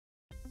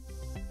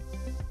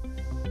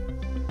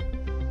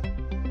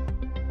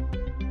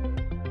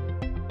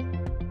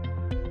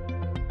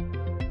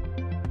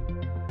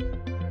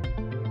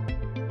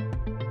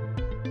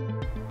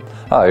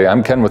Hi,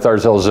 I'm Ken with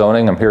Arzell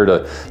Zoning. I'm here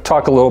to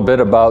talk a little bit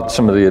about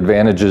some of the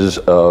advantages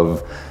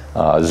of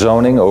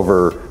zoning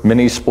over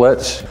mini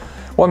splits.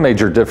 One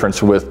major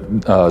difference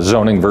with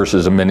zoning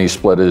versus a mini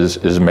split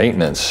is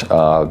maintenance.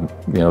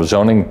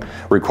 Zoning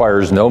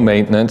requires no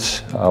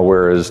maintenance,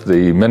 whereas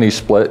the mini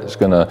split is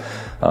going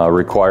to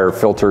require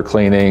filter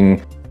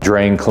cleaning,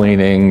 drain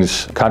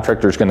cleanings.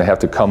 Contractor's going to have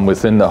to come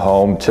within the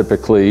home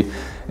typically,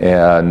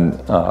 and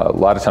a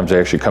lot of times they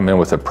actually come in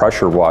with a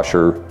pressure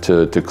washer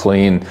to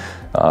clean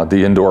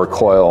the indoor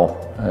coil,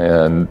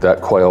 and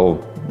that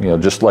coil,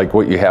 just like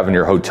what you have in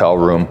your hotel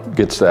room,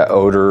 gets that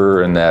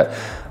odor and that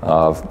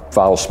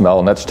foul smell,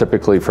 and that's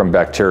typically from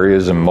bacteria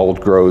and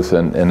mold growth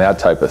and that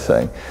type of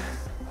thing.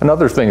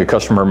 Another thing a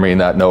customer may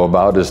not know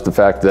about is the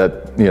fact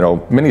that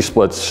mini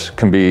splits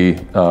can be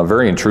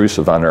very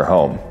intrusive on their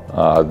home.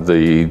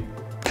 The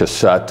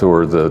cassette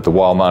or the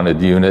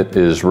wall-mounted unit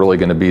is really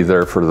going to be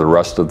there for the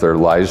rest of their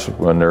lives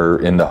when they're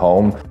in the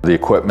home. The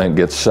equipment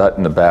gets set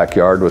in the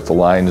backyard with the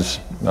lines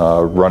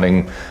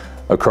running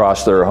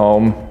across their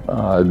home.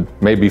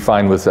 May be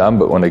fine with them,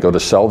 but when they go to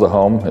sell the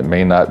home, it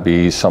may not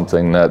be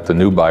something that the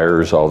new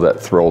buyer is all that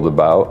thrilled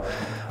about.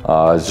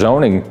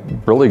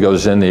 Zoning really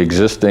goes in the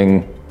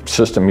existing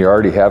system you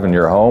already have in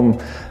your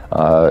home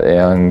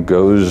and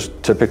goes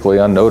typically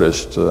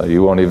unnoticed.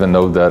 You won't even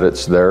know that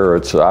it's there or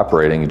it's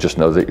operating, you just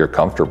know that you're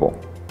comfortable.